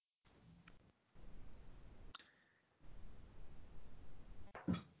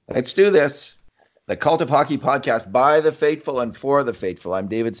Let's do this. The Cult of Hockey podcast by the faithful and for the faithful. I'm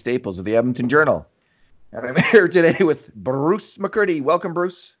David Staples of the Edmonton Journal. And I'm here today with Bruce McCurdy. Welcome,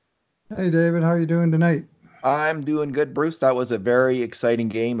 Bruce. Hey David, how are you doing tonight? I'm doing good, Bruce. That was a very exciting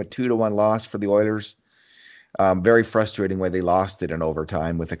game, a 2-1 loss for the Oilers. Very frustrating way they lost it in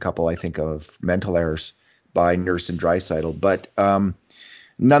overtime with a couple, I think, of mental errors by Nurse and Draisaitl. But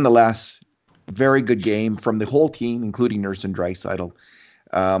nonetheless, very good game from the whole team, including Nurse and Draisaitl.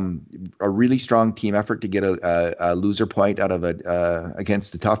 Um, a really strong team effort to get a loser point out of it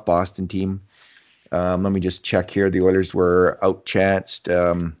against the tough Boston team. Let me just check here. The Oilers were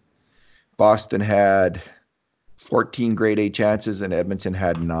outchanced. Boston had 14 grade A chances and Edmonton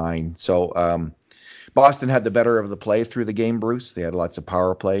had 9. So Boston had the better of the play through the game, Bruce. They had lots of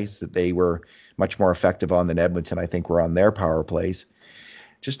power plays that they were much more effective on than Edmonton, I think, were on their power plays.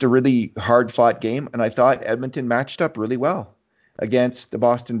 Just a really hard fought game. And I thought Edmonton matched up really well against the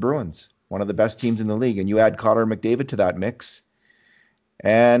Boston Bruins, one of the best teams in the league. And you add Connor McDavid to that mix,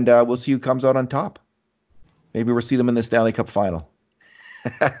 and we'll see who comes out on top. Maybe we'll see them in the Stanley Cup final.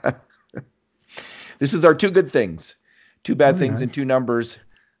 This is our two good things, two bad Very things, and two nice. numbers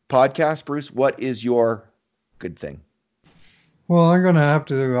podcast. Bruce, what is your good thing? Well, I'm going to have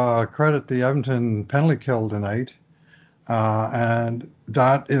to credit the Edmonton penalty kill tonight, and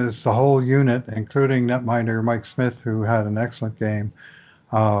that is the whole unit, including netminder Mike Smith, who had an excellent game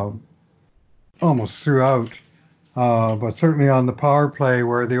uh, almost throughout, but certainly on the power play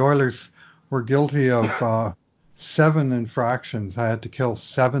where the Oilers were guilty of 7 infractions. I had to kill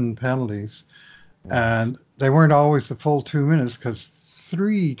 7 penalties, Yeah. and they weren't always the full 2 minutes because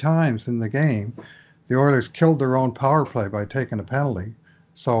 3 times in the game the Oilers killed their own power play by taking a penalty.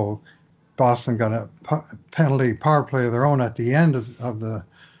 So Boston got a penalty power play of their own at the end of the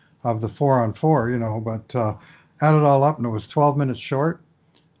 4-on-4, But add it all up, and it was 12 minutes short.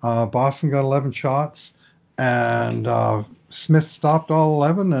 Boston got 11 shots, and Smith stopped all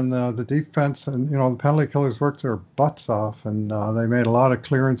 11, and the defense and the penalty killers worked their butts off, and they made a lot of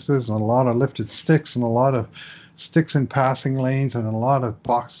clearances and a lot of lifted sticks and a lot of sticks in passing lanes and a lot of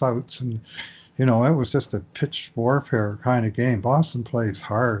box outs, and it was just a pitched warfare kind of game. Boston plays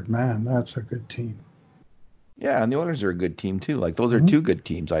hard, man. That's a good team. Yeah, and the Oilers are a good team too. Like those are Hmm. two good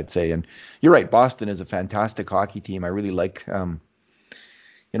teams, I'd say. And you're right, Boston is a fantastic hockey team. I really like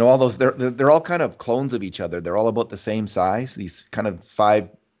all those they're all kind of clones of each other. They're all about the same size. These kind of 5'10",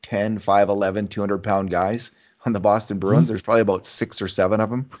 5'11", 200-pound guys on the Boston Hmm. Bruins. There's probably about 6 or 7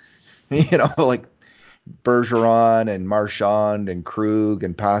 of them. Like Bergeron and Marchand and Krug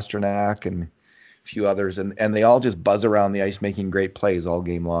and Pasternak and a few others, and they all just buzz around the ice making great plays all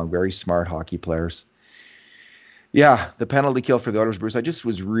game long. Very smart hockey players. Yeah, the penalty kill for the Oilers, Bruce. I just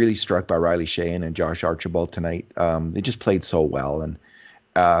was really struck by Riley Shane and Josh Archibald tonight. They just played so well,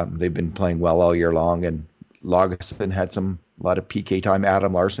 and they've been playing well all year long. And Lagesson had a lot of PK time.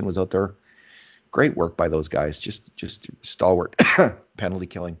 Adam Larson was out there. Great work by those guys. Just stalwart penalty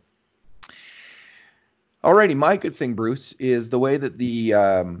killing. Alrighty, my good thing, Bruce, is the way that the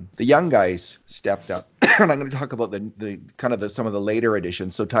young guys stepped up. And I'm going to talk about the kind of some of the later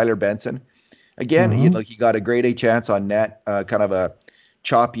additions. So Tyler Benson, again, Hmm. he got a grade A chance on net, kind of a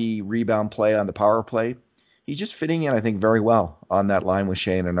choppy rebound play on the power play. He's just fitting in, I think, very well on that line with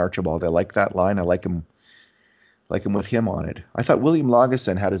Shane and Archibald. I like that line. I like him with him on it. I thought William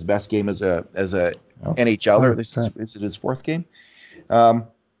Lagesson had his best game as a Yep, NHLer. This 100%. is it his fourth game. Um, he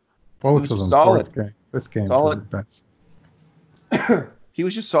Both was of just them, solid, fourth game, fifth game for solid. Benson. He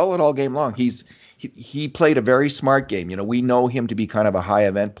was just solid all game long. He played a very smart game. We know him to be kind of a high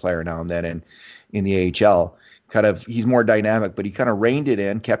event player now and then in the AHL. Kind of he's more dynamic, but he kind of reined it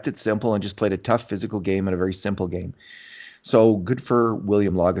in, kept it simple, and just played a tough physical game and a very simple game. So good for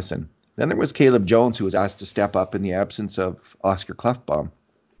William Lagesson. Then there was Caleb Jones, who was asked to step up in the absence of Oscar Klefbom,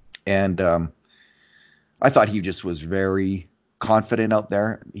 and I thought he just was very confident out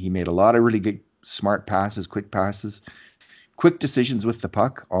there. He made a lot of really good, smart passes, quick decisions with the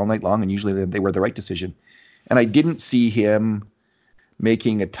puck all night long, and usually they were the right decision. And I didn't see him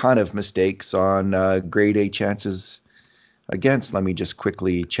making a ton of mistakes on grade A chances against. Let me just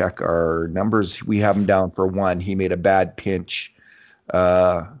quickly check our numbers. We have him down for one. He made a bad pinch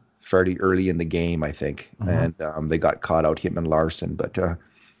uh, fairly early in the game, I think, Hmm. and they got caught out, him and Larson. But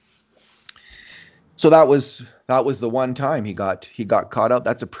so that was the one time he got caught out.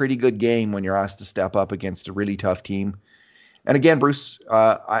 That's a pretty good game when you're asked to step up against a really tough team. And again, Bruce,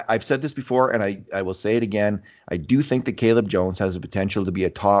 I've said this before, and I will say it again. I do think that Caleb Jones has the potential to be a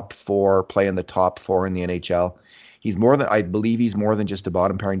top four, play in the top four in the NHL. He's more than I believe he's more than just a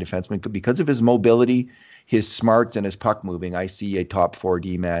bottom pairing defenseman because of his mobility, his smarts, and his puck moving. I see a top four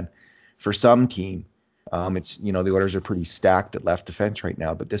D man for some team. It's the Oilers are pretty stacked at left defense right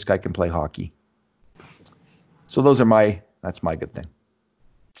now, but this guy can play hockey. So that's my good thing.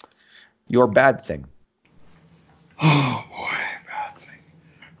 Your bad thing. Oh boy, bad thing.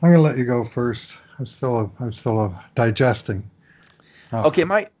 I'm gonna let you go first. I'm still digesting. Oh, Okay,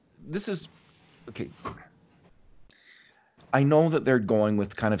 my this is okay. I know that they're going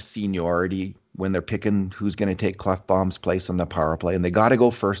with kind of seniority when they're picking who's going to take Clefbaum's place on the power play, and they got to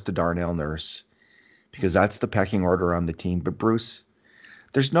go first to Darnell Nurse because that's the pecking order on the team. But Bruce,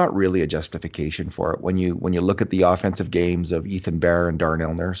 there's not really a justification for it when you look at the offensive games of Ethan Bear and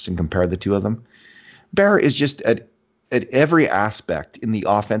Darnell Nurse and compare the two of them. Bear is just at every aspect in the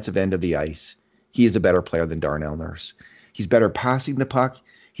offensive end of the ice, he is a better player than Darnell Nurse. He's better passing the puck.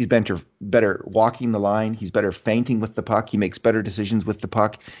 He's better walking the line. He's better feinting with the puck. He makes better decisions with the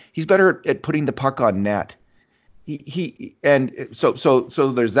puck. He's better at putting the puck on net. He and so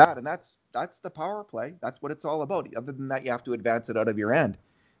there's that, and that's the power play. That's what it's all about. Other than that, you have to advance it out of your end,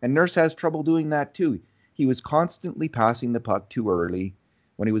 and Nurse has trouble doing that too. He was constantly passing the puck too early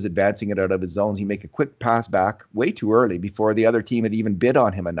when he was advancing it out of his zones. He'd make a quick pass back way too early before the other team had even bid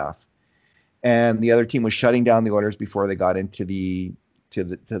on him enough, and the other team was shutting down the Oilers before they got into the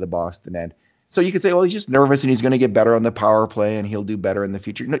Boston end. So you could say, well, he's just nervous and he's going to get better on the power play and he'll do better in the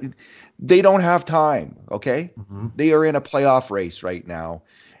future. No, they don't have time. Okay, mm-hmm. they are in a playoff race right now,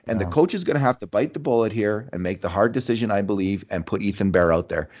 and the Yeah. coach is going to have to bite the bullet here and make the hard decision, I believe, and put Ethan Bear out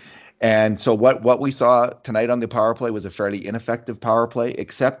there. And so what we saw tonight on the power play was a fairly ineffective power play,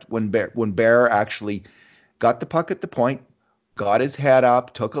 except when Bear actually got the puck at the point, got his head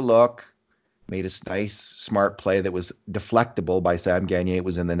up, took a look, made a nice, smart play that was deflectable by Sam Gagner. It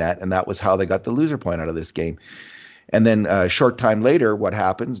was in the net, and that was how they got the loser point out of this game. And then a short time later, what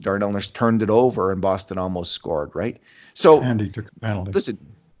happens? Darnell Nurse turned it over, and Boston almost scored, right? So And he took a penalty. listen,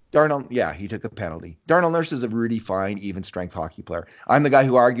 Darnell, yeah, he took a penalty. Darnell Nurse is a really fine, even strength hockey player. I'm the guy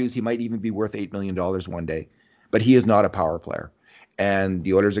who argues he might even be worth $8 million one day, but he is not a power player. And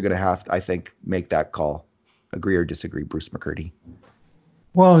the Oilers are going to have to, I think, make that call. Agree or disagree, Bruce McCurdy?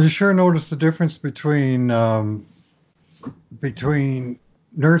 Well, you sure notice the difference between Nurse's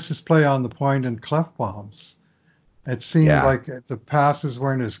play on the point and Clefbaum's. It seemed Yeah. like the passes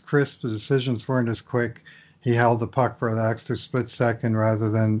weren't as crisp, the decisions weren't as quick. He held the puck for the extra split second rather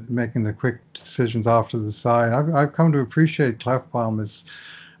than making the quick decisions off to the side. I've come to appreciate Clefbaum as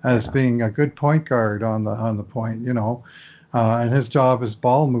Yeah. being a good point guard on the point, and his job is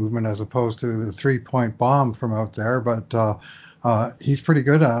ball movement as opposed to the 3 point bomb from out there. But he's pretty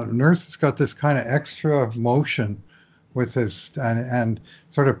good at it. Nurse has got this kind of extra motion with his and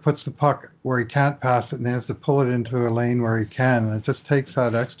sort of puts the puck where he can't pass it and has to pull it into a lane where he can. And it just takes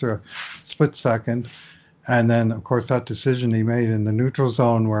that extra split second. And then, of course, that decision he made in the neutral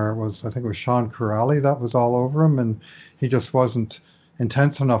zone where it was, I think it was Sean Corrali that was all over him, and he just wasn't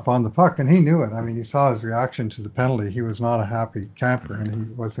intense enough on the puck. And he knew it. I mean, he saw his reaction to the penalty. He was not a happy camper, and he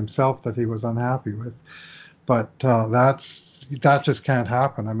was himself that he was unhappy with. But that just can't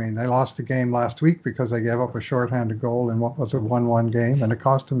happen. I mean, they lost the game last week because they gave up a shorthanded goal in what was a 1-1 game, and it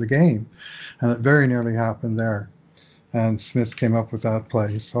cost them the game. And it very nearly happened there. And Smith came up with that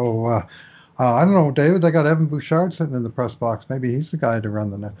play. So I don't know, David. They got Evan Bouchard sitting in the press box. Maybe he's the guy to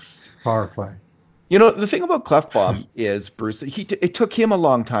run the next power play. The thing about Clefbaum is, Bruce, it took him a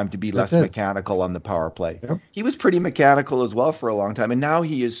long time to be It less did. mechanical on the power play. Yep. He was pretty mechanical as well for a long time, and now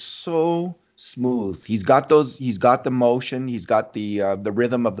he is so smooth. He's got the motion, he's got the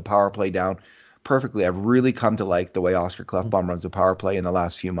rhythm of the power play down perfectly. I've really come to like the way Oscar Clefbaum runs the power play in the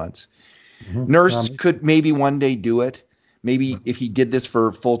last few months. Mm-hmm. Nurse could maybe one day do it. Maybe Mm-hmm. if he did this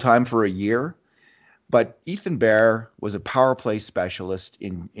for full time for a year, but Ethan Bear was a power play specialist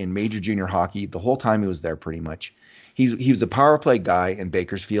in major junior hockey the whole time he was there, pretty much. He was a power play guy in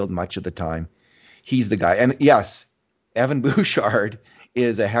Bakersfield much of the time. He's the guy. And yes, Evan Bouchard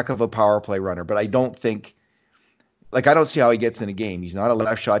is a heck of a power play runner, but I don't see how he gets in a game. He's not a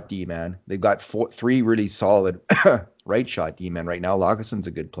left shot D man. They've got three really solid right shot D men right now. Laugesson's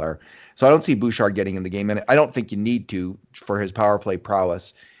a good player, so I don't see Bouchard getting in the game, and I don't think you need to for his power play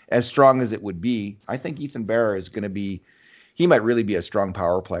prowess. As strong as it would be, I think Ethan Bear is going to be. He might really be a strong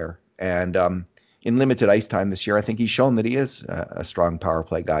power player, and in limited ice time this year, I think he's shown that he is a strong power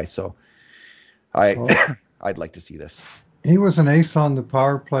play guy. So I, Well, I'd like to see this. he was an ace on the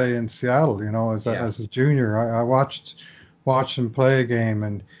power play in Seattle. As a Yes. junior, I watched him play a game,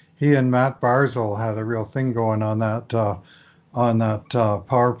 and he and Matt Barzal had a real thing going on that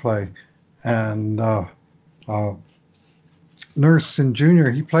power play, and Nurse in junior,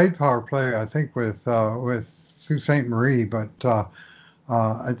 he played power play, I think, with Sault Ste. Marie, but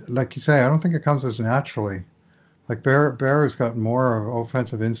like you say, I don't think it comes as naturally. Like Bear has got more of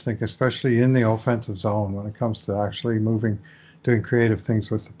offensive instinct, especially in the offensive zone when it comes to actually moving, doing creative things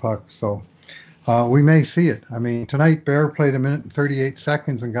with the puck. So we may see it. I mean, tonight Bear played a minute and 38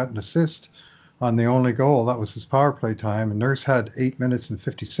 seconds and got an assist on the only goal. That was his power play time. And Nurse had 8 minutes and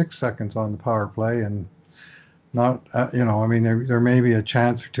 56 seconds on the power play, and not, I mean, there may be a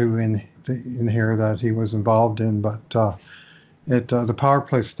chance or two in here that he was involved in, but it the power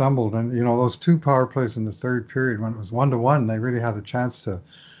play stumbled, and those two power plays in the third period when it was 1-1, they really had a chance to,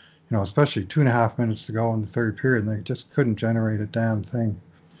 especially 2.5 minutes to go in the third period, and they just couldn't generate a damn thing,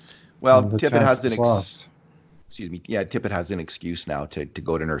 Well, and the Tippett chance has an was lost. excuse me. Yeah, Tippett has an excuse now to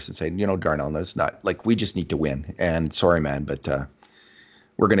go to Nurse and say, Darnell, that's not like we just need to win. And sorry, man, but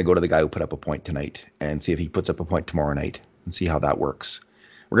we're going to go to the guy who put up a point tonight and see if he puts up a point tomorrow night and see how that works.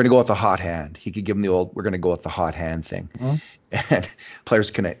 We're going to go with the hot hand. He could give him the old, we're going to go with the hot hand thing. Mhm. And players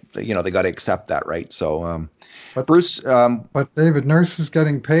can, they got to accept that, right? So, But Bruce, but David, Nurse is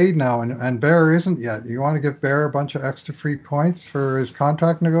getting paid now, and Bear isn't yet. You want to give Bear a bunch of extra free points for his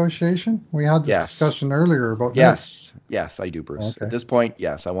contract negotiation? We had this yes, discussion earlier about Nurse. yes, I do, Bruce. At Okay. this point,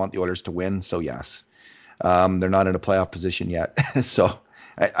 yes, I want the Oilers to win. So, yes. They're not in a playoff position yet. So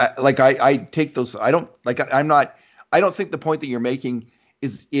I take those. I don't like, I'm not, I don't think the point that you're making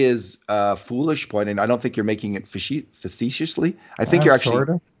is a foolish point, and I don't think you're making it facetiously. I think you're actually, Sort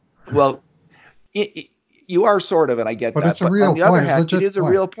of. well, it, it, you are sort of, and I get But that. it's a But on real the other point. It's a hand, it legit is a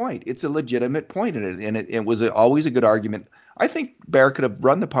point. real point. It's a legitimate point, and it was always a good argument. I think Bear could have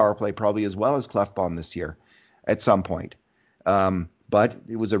run the power play probably as well as Clefbaum this year at some point. But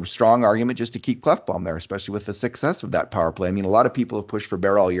it was a strong argument just to keep Clefbaum there, especially with the success of that power play. I mean, a lot of people have pushed for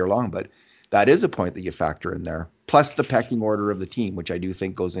Bear all year long, but that is a point that you factor in there. Plus the pecking order of the team, which I do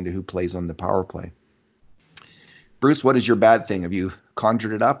think goes into who plays on the power play. Bruce, what is your bad thing? Have you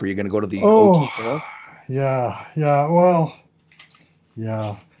conjured it up? Are you going to go to the Oh, OT goal? yeah, yeah. Well,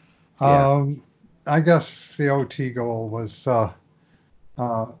 yeah. Yeah. Um, I guess the OT goal was. Uh,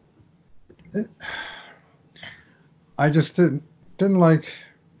 it, I just didn't like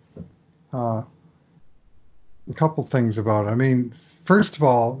uh, a couple things about it. I mean, first of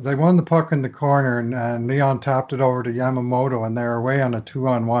all, they won the puck in the corner, and Leon tapped it over to Yamamoto, and they were away on a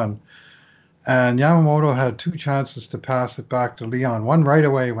 2-on-1. And Yamamoto had two chances to pass it back to Leon. One right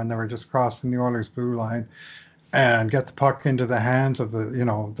away when they were just crossing the Oilers' blue line, and get the puck into the hands of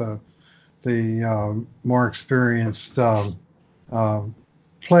the more experienced um,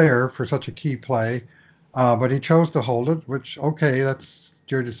 player for such a key play. But he chose to hold it, which, okay, that's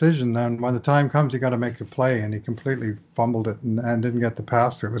your decision. Then when the time comes, you got to make a play, and he completely fumbled it and didn't get the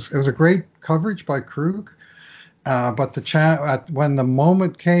pass through. It was a great coverage by Krug, but when the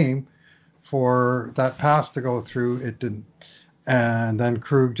moment came for that pass to go through, it didn't. And then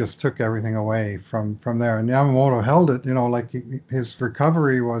Krug just took everything away from there. And Yamamoto held it, like his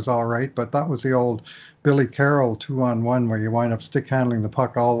recovery was all right, but that was the old Billy Carroll 2-on-1 where you wind up stick handling the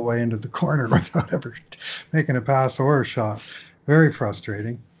puck all the way into the corner without ever making a pass or a shot. Very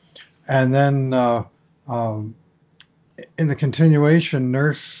frustrating. And then um, in the continuation,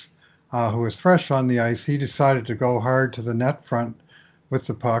 Nurse, who was fresh on the ice, he decided to go hard to the net front with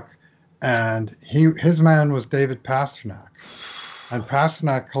the puck, and his man was David Pastrnak, and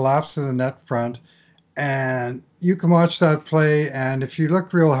Pastrnak collapsed to the net front. And you can watch that play, and if you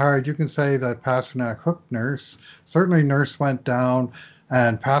look real hard, you can say that Pastrnak hooked Nurse. Certainly, Nurse went down,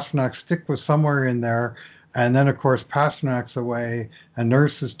 and Pasternak's stick was somewhere in there. And then, of course, Pasternak's away, and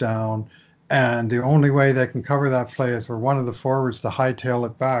Nurse is down. And the only way they can cover that play is for one of the forwards to hightail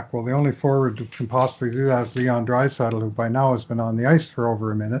it back. Well, the only forward who can possibly do that is Leon Draisaitl, who by now has been on the ice for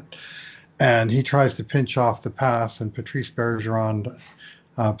over a minute. And he tries to pinch off the pass, and Patrice Bergeron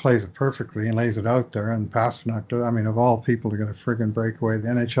plays it perfectly and lays it out there. And Pasternak, I mean, of all people, to get a friggin' breakaway, the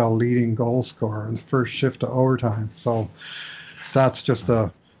NHL leading goal scorer in the first shift of overtime. So that's just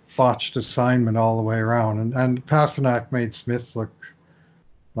a botched assignment all the way around. And Pasternak made Smith look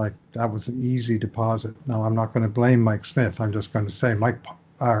like that was an easy deposit. Now, I'm not going to blame Mike Smith. I'm just going to say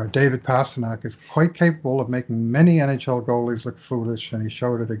David Pasternak is quite capable of making many NHL goalies look foolish, and he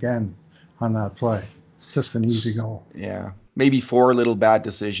showed it again on that play. Just an easy goal. Yeah. Maybe four little bad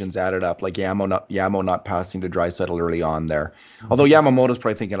decisions added up, like Yamo not passing to Draisaitl early on there. Although Mhm. Yamamoto's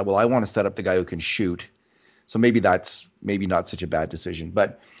probably thinking, well, I want to set up the guy who can shoot. So maybe that's maybe not such a bad decision.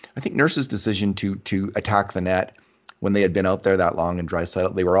 But I think Nurse's decision to attack the net when they had been out there that long and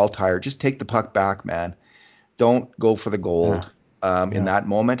Draisaitl, they were all tired. Just take the puck back, man. Don't go for the Yeah, gold in yeah. that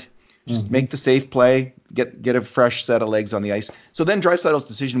moment. Just Hmm. make the safe play. get a fresh set of legs on the ice. So then Draisaitl's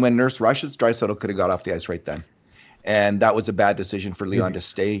decision when Nurse rushes, Draisaitl could have got off the ice right then, and that was a bad decision for Leon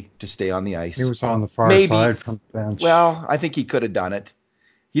He, to stay on the he ice. was on the far Maybe, side from the bench. well, I think he could have done it.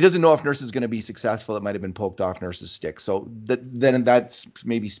 He doesn't know if Nurse is going to be successful. It might have been poked off Nurse's stick. So then that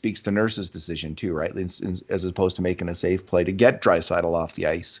maybe speaks to Nurse's decision too, right? As opposed to making a safe play to get Draisaitl off the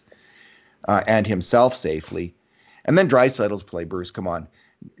ice and himself safely. And then Draisaitl's play, Bruce, come on.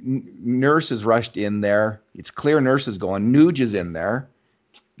 Nurse is rushed in there. It's clear Nurse is going. Nuge is in there.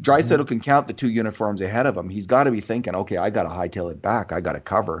 Mhm. Draisaitl can count the two uniforms ahead of him. He's got to be thinking, okay, I got to hightail it back. I got to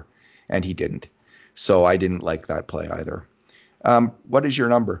cover. And he didn't. So I didn't like that play either. What is your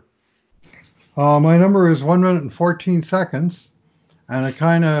number? My number is 1 minute and 14 seconds, and it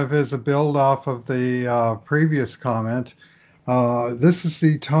kind of is a build off of the previous comment. This is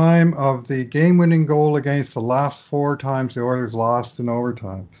the time of the game winning goal against the last four times the Oilers lost in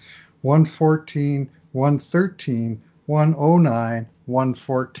overtime: 114, 113, 109,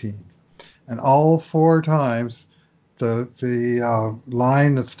 114. And all four times, the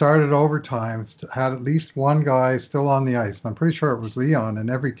line that started overtime had at least one guy still on the ice. And I'm pretty sure it was Leon in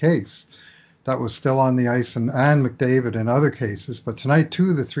every case that was still on the ice, and McDavid in other cases. But tonight, two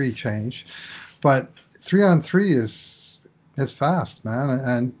of the three changed. But 3-on-3 is fast, man,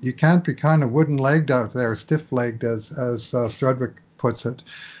 and you can't be kind of wooden legged out there, stiff legged, as Strudwick puts it,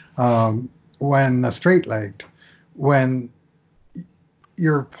 when straight legged, when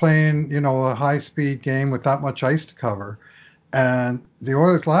you're playing, a high speed game with that much ice to cover. And the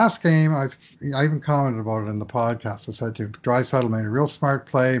Oilers' last game, I even commented about it in the podcast. I said to Draisaitl made a real smart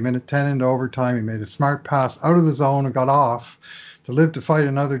play, minute 10 into overtime. He made a smart pass out of the zone and got off to live to fight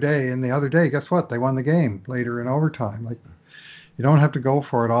another day. And the other day, guess what? They won the game later in overtime. Like, you don't have to go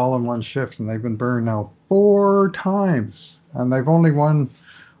for it all in one shift. And they've been burned now four times. And they've only won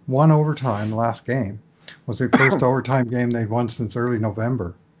one overtime. The last game was the first overtime game they'd won since early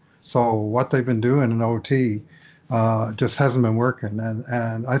November. So what they've been doing in OT just hasn't been working,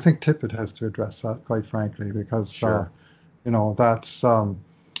 and I think Tippett has to address that, quite frankly, because Sure. that's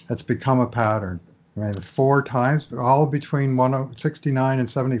it's become a pattern. I mean, four times, all between 69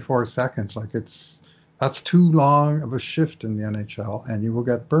 and 74 seconds. Like, that's too long of a shift in the NHL, and you will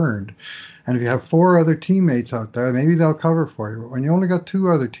get burned. And if you have four other teammates out there, maybe they'll cover for you. But when you only got two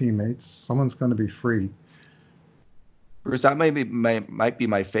other teammates, someone's going to be free. Bruce, that might be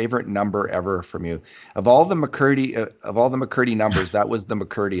my favorite number ever from you. Of all the McCurdy numbers, that was the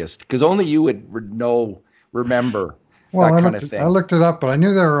McCurdiest because only you would remember Well, that kind of I thing. looked it up, but I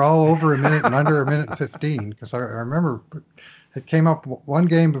knew they were all over a minute and under a minute and 15, because I remember it came up one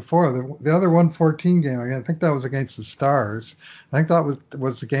game before the other 114 game. I think that was against the Stars. I think that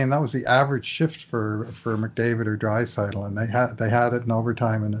was the game that was the average shift for McDavid or Draisaitl, and they had it in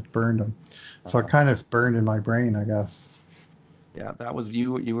overtime and it burned them. So it Uh, kind of burned in my brain, I guess. yeah, that was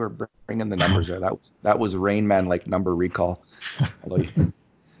you. You were bringing the numbers there. That was Rain Man like number recall. Although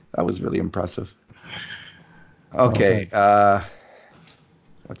that was really impressive. Oh, Okay, thanks.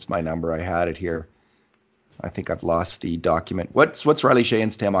 what's my number? I had it here. I think I've lost the document. What's Riley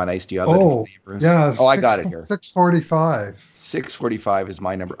Shane's time on ice? Do you have that in front Oh, of you, Bruce? yeah, Oh, I got it here. 6:45. 6:45 is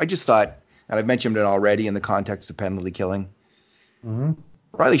my number. I just thought, and I've mentioned it already in the context of penalty killing. Mm-hmm.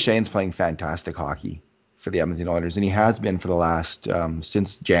 Riley Shane's playing fantastic hockey for the Edmonton Oilers, and he has been for the last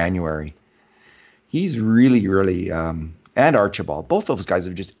since January. He's really, really, and Archibald. Both those guys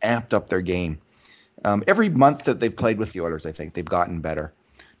have just amped up their game. Every month that they've played with the Oilers, I think they've gotten better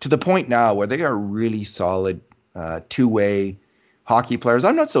to the point now where they are really solid two-way hockey players.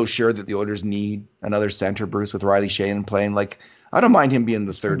 I'm not so sure that the Oilers need another center, Bruce, with Riley Shane playing. Like, I don't mind him being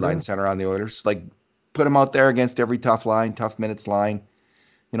the He's been third line good. center on the Oilers. Like, put him out there against every tough line, tough minutes line.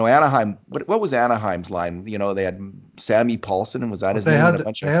 Anaheim. What was Anaheim's line? They had Sammy Paulson, and was that But his name? And a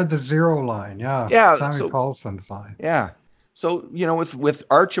bunch they of had the zero line, yeah. yeah. Sammy So Paulson's line. yeah. So with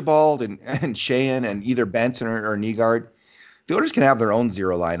Archibald and Sheahan and either Benson or Nygaard, the Oilers can have their own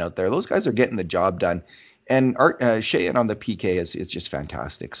zero line out there. Those guys are getting the job done, and Sheahan on the PK is just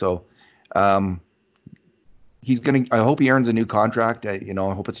fantastic. So um, he's gonna. I hope he earns a new contract. I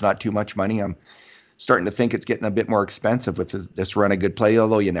hope it's not too much money. I'm starting to think it's getting a bit more expensive with this run of good play.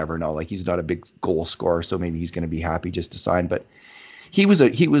 Although you never know. Like, he's not a big goal scorer, so maybe he's going to be happy just to sign. But he was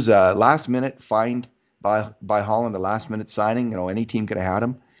a last minute find by Holland, a last minute signing. Any team could have had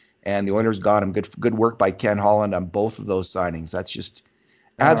him, and the Oilers got him. Good work by Ken Holland on both of those signings. That's just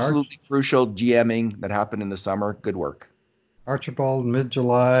Yeah, absolutely crucial GMing that happened in the summer. Good work. Archibald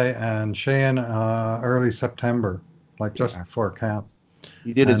mid-July and Sheahan early September, like just Yeah, before camp.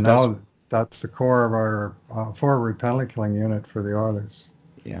 he did his And best. now that's the core of our forward penalty killing unit for the Oilers.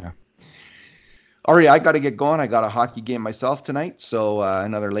 Yeah. All right, I got to get going. I got a hockey game myself tonight, so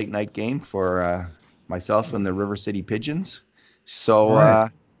another late night game for myself and the River City Pigeons. All So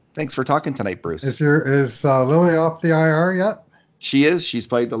right. thanks for talking tonight, Bruce. Is Lily off the IR yet? She is. She's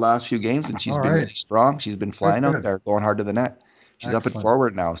played the last few games and she's All been right. really strong. She's been Good, flying out good. there, going hard to the net. She's up at Excellent.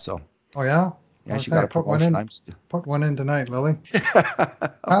 forward now, so Oh yeah. yeah, she got Okay. a promotion. I'm still. Put one in tonight, Lily. All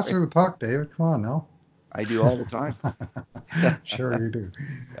Pass right. her the puck, David. Come on now. I do all the time. Sure you do.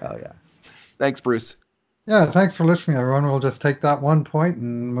 Oh yeah. Thanks, Bruce. Yeah. Thanks for listening, everyone. We'll just take that one point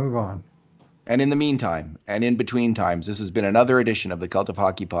and move on. And in the meantime, and in between times, this has been another edition of the Cult of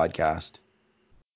Hockey podcast.